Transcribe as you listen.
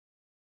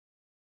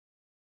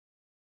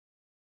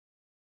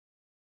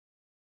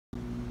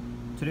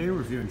Today we're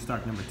reviewing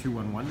stock number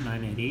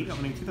 211988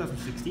 on a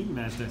 2016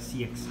 Mazda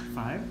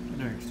CX-5,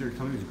 and our exterior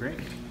color is gray.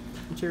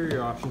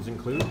 Interior options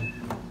include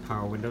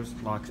power windows,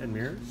 locks and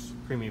mirrors,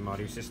 premium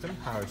audio system,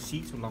 power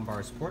seats with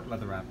lumbar support,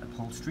 leather wrapped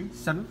upholstery,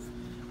 sunroof,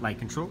 light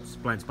controls,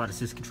 blind spot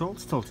assist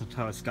controls, total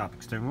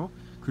telescopic steering wheel,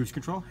 cruise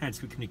control,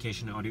 hands-free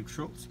communication and audio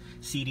controls,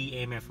 CD,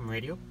 AM, FM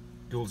radio,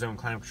 dual zone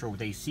climate control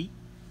with AC,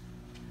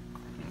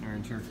 and our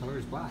interior color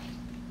is black.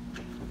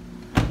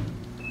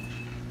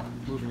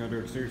 Moving on to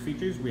exterior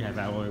features, we have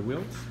alloy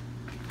wheels,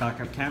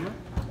 backup camera,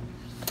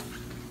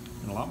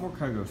 and a lot more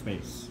cargo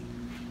space.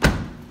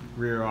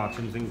 Rear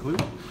options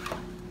include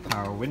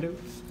power windows,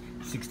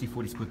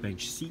 60/40 split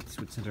bench seats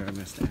with center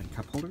armrest and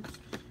cup holders.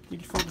 You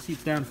can fold the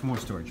seats down for more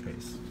storage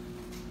space.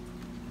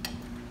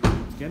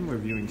 Again, we're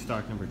viewing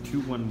stock number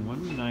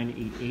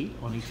 211988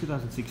 on a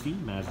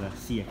 2016 Mazda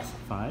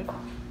CX-5.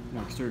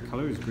 Our exterior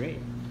color is gray.